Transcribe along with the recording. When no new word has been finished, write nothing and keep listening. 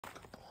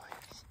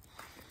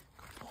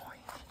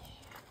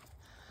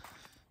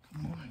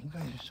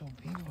guys are so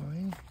big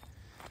already.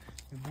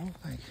 You're both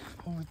like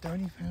over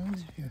 30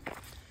 pounds if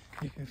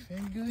you're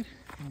fed good,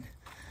 and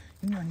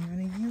you're not even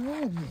a year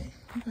old yet.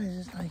 You guys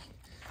is like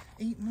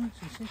 8 months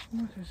or 6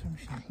 months or some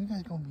shit. You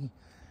guys gonna be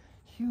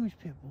huge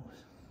pit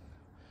bulls.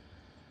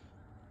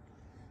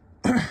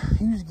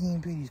 Huge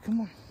game pitties,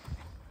 come on.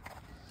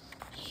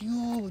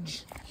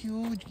 Huge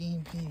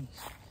game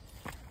pitties.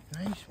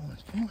 Nice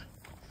ones, come on.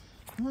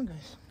 Come on,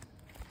 guys.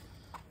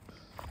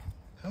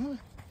 Come on.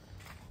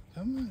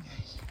 Come on,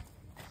 guys.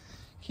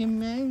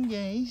 Come on,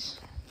 guys.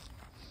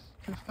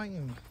 Quit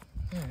fighting me.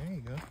 Yeah, there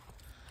you go.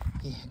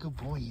 Yeah, good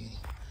boy, Yeti.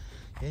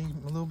 Yeah, he's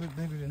a little bit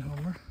bigger than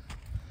Hummer.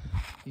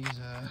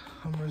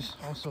 Hummer's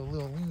also a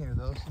little leaner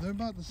though, so they're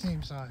about the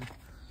same size.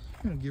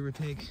 You know, give or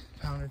take a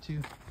pound or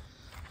two.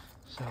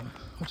 So,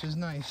 which is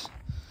nice,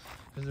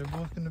 because they're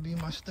both going to be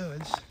my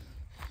studs.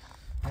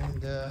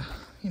 And,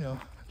 you know,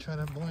 try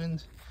to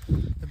blend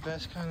the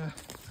best kind of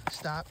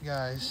stop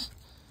guys.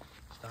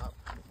 Stop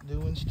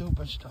doing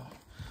stupid stuff.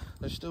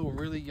 They're still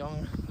really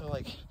young. They're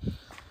like,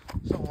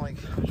 something like,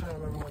 I'm trying to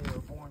remember when they were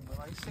born, but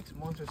like 6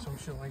 months or some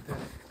shit like that.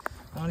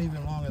 Not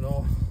even long at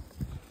all.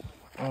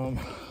 And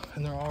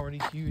they're already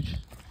huge.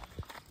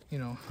 You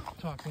know,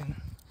 talking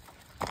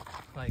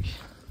like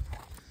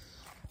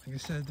I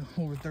said,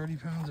 over 30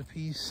 pounds a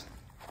piece,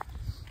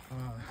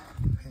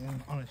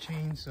 and on a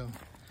chain. So,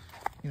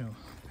 you know,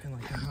 and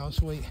like a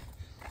house weight,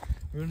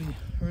 really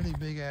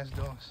big ass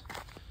dogs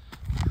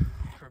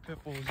for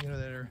pit bulls, you know,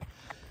 that are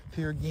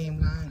pure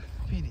game line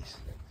pitties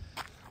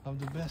of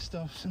the best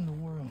stuffs in the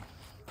world.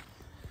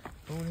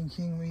 Golden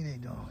King Mayday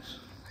dogs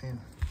and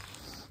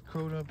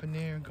crowed up in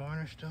there,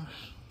 Garner stuff.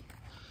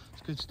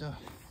 It's good stuff.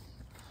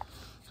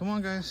 Come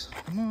on, guys.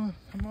 Come on.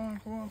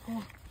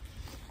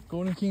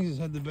 Golden Kings has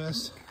had the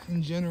best,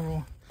 in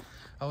general,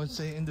 I would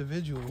say,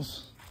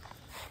 individuals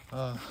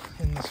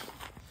in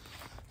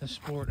this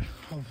sport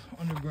of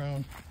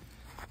underground,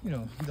 you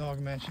know, dog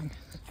matching.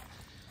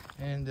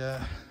 And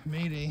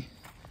Mayday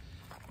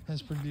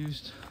has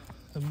produced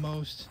the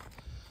most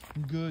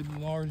good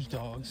large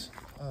dogs.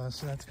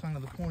 So that's kind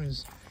of the point,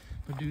 is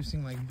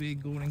producing like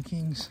big Golden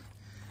Kings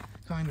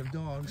kind of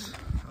dogs.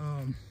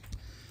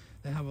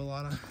 They have a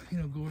lot of, you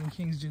know, Golden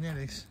Kings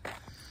genetics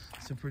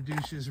to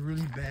produce just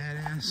really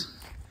badass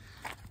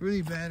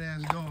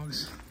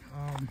dogs.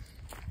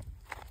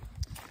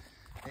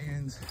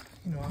 And,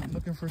 you know, I'm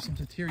looking for some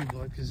Tatiri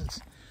blood because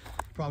it's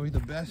probably the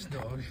best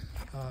dog.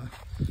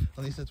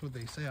 At least that's what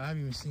they say. I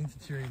haven't even seen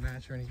Tatiri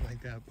match or anything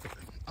like that. But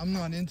I'm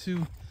not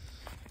into,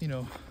 you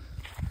know,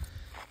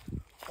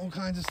 all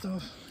kinds of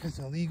stuff. It's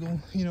illegal,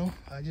 you know.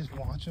 I just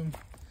watch them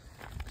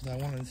because I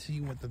want to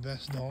see what the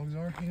best dogs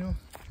are, you know.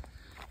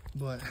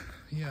 But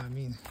yeah, I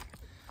mean,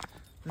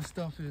 this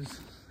stuff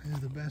is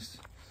the best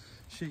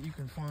shit you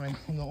can find.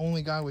 I'm the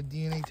only guy with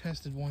DNA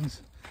tested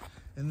ones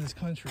in this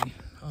country,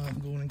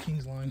 Golden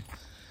Kings line.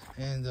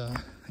 And the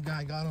guy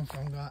I got him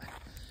from got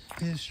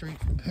his straight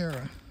from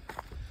Para,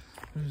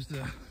 who's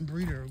the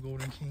breeder of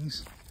Golden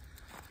Kings.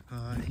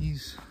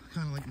 He's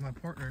kind of like my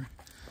partner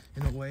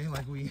in a way,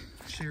 like we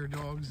share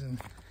dogs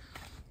and,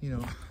 you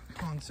know,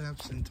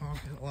 concepts and talk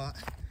a lot.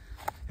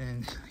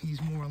 And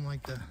he's more on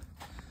like the,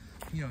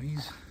 you know,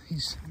 he's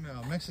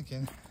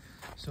Mexican,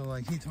 so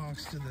like he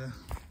talks to the,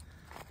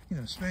 you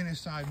know, Spanish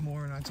side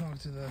more, and I talk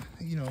to the,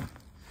 you know,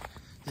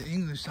 the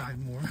English side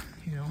more,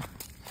 you know.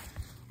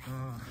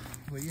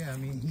 But yeah, I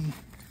mean,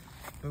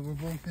 but we're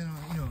both in,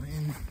 you know,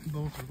 in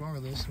both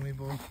regardless, and we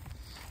both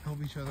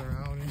help each other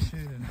out and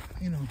shit, and,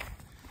 you know,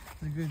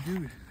 he's a good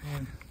dude.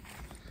 And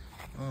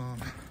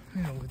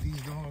you know, with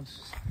these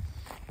dogs,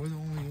 we're the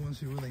only ones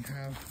who really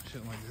have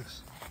shit like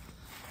this,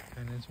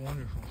 and it's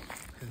wonderful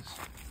because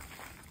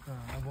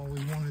I've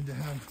always wanted to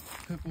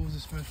have pit bulls,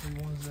 especially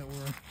ones that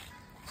were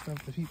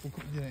stuff that people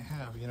didn't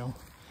have, you know,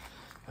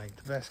 like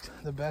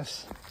the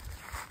best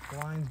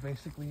lines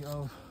basically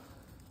of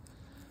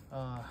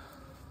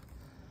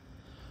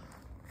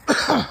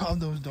of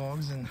those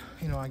dogs. And,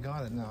 you know, I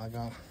got it now. I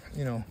got,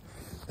 you know,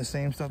 the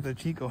same stuff that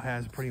Chico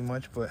has pretty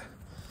much, but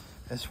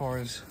as far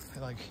as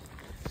like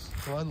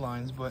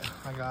bloodlines. But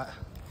I got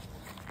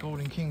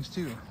Golden Kings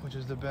too, which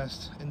is the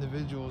best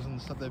individuals and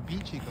the stuff that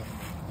beat Chico.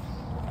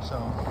 So,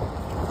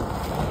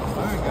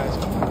 alright guys,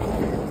 come on.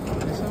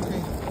 It's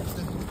okay.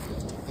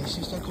 It's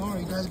just a car.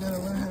 You guys gotta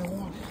learn how to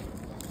walk.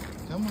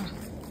 Come on.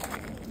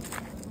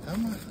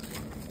 Come on.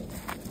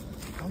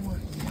 Come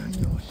on. Yeah, I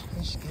know.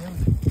 It's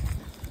scary.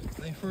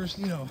 They first,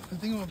 you know, the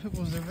thing about pit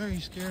bulls, they're very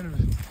scared of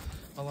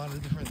a lot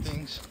of different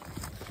things.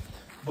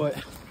 But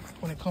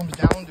when it comes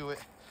down to it,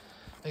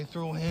 they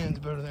throw hands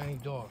better than any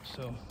dog.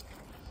 So,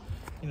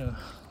 you know,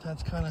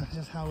 that's kind of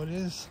just how it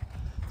is.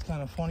 It's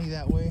kind of funny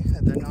that way,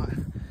 that they're not,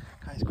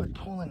 guys, quit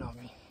pulling on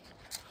me.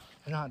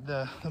 They're not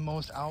the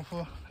most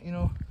alpha, you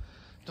know,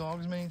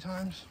 dogs many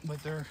times,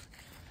 but they're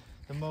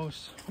the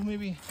most, well,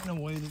 maybe in a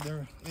way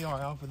that they are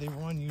alpha. They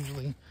run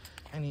usually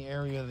any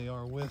area they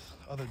are with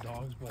other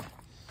dogs, but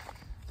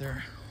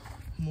they're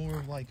more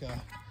of like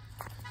a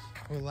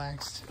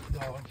relaxed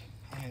dog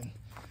and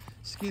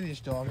skittish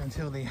dog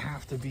until they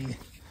have to be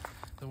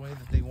the way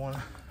that they want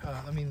to.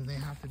 I mean, they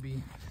have to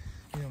be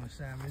you know, a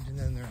savage, and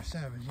then they're a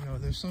savage. You know,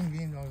 there's some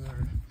game dogs that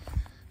are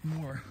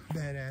more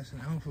badass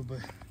than alpha, but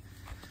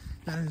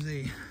that is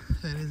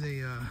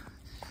a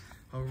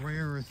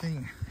rarer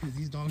thing, because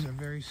these dogs are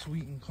very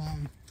sweet and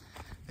calm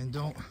and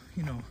don't,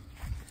 you know,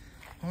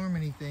 harm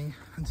anything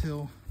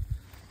until,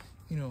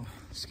 you know,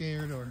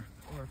 scared or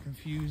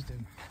confused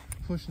and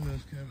pushed in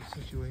those kind of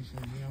situations,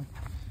 you know.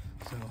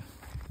 So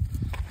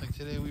like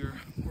today we were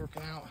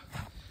working out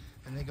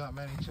and they got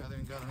mad at each other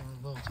and got in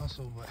a little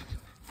tussle, but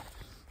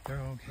they're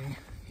okay,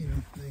 you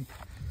know.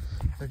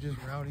 They're just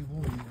rowdy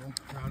bullies, you know,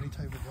 rowdy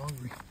type of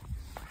doggery.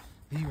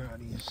 The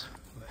rowdiest,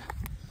 but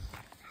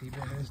the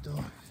baddest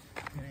dog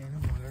and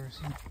animal I've ever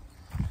seen.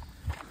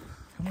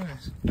 Come on,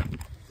 guys.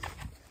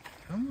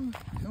 Come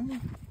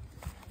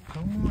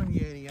on,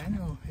 Yeti. I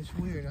know it's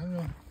weird. I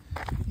know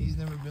he's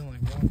never been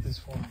like walked this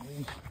far.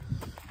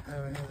 I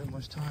haven't had that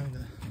much time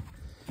to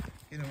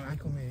get him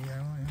acclimated. I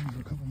only had him for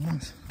a couple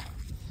months.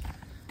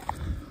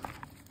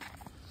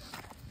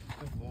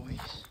 Good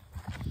boys.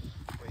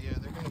 But yeah,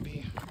 they're gonna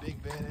be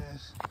big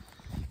badass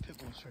pit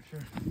bulls for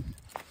sure.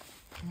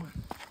 Come on.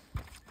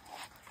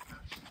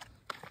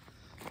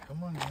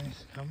 Come on,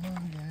 guys. Come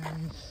on,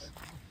 guys.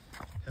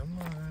 Come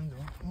on.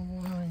 Don't fall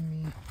behind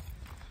me.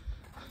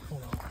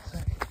 Hold on one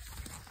second.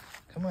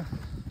 Come on.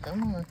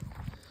 Come on.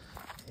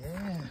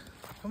 Yeah.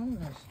 Come on,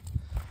 guys.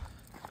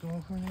 Let's go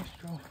for a nice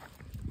stroll.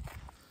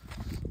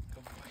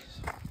 Good boys.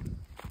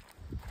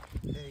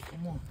 Yeti,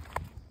 come on.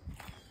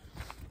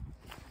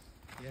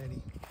 Yeti.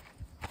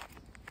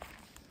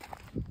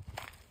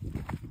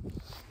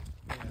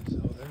 Yeah, so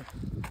they're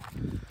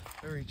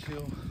very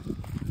chill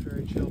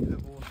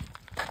pit bulls.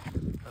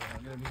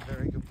 Gonna be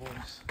very good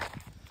boys,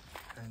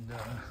 and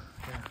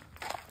yeah,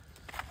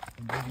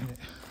 I'm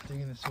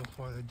digging it so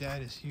far. Their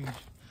dad is huge,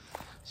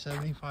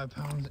 75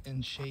 pounds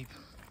in shape,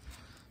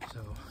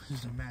 so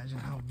just imagine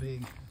how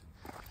big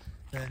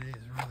that is.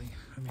 Really,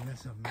 I mean,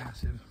 that's a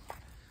massive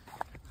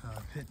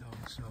pit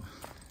dog. So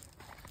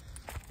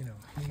you know,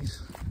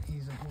 he's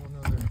a whole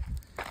nother,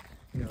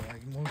 you know,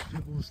 like most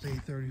people stay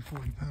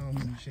 30-40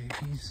 pounds in shape.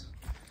 He's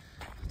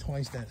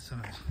twice that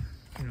size.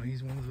 You know,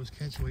 he's one of those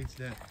catch weights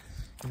that,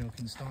 you know,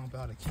 can stomp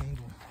out a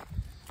Kangal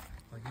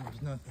like it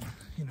was nothing,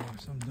 you know, or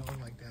some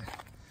dog like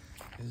that.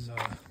 Is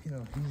you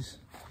know,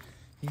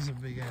 he's a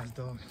big ass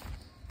dog.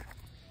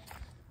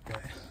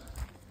 But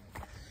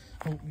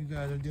hope you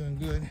guys are doing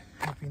good.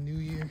 Happy New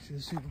Year to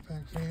the Super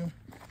Pack fam,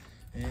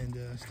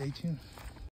 and stay tuned.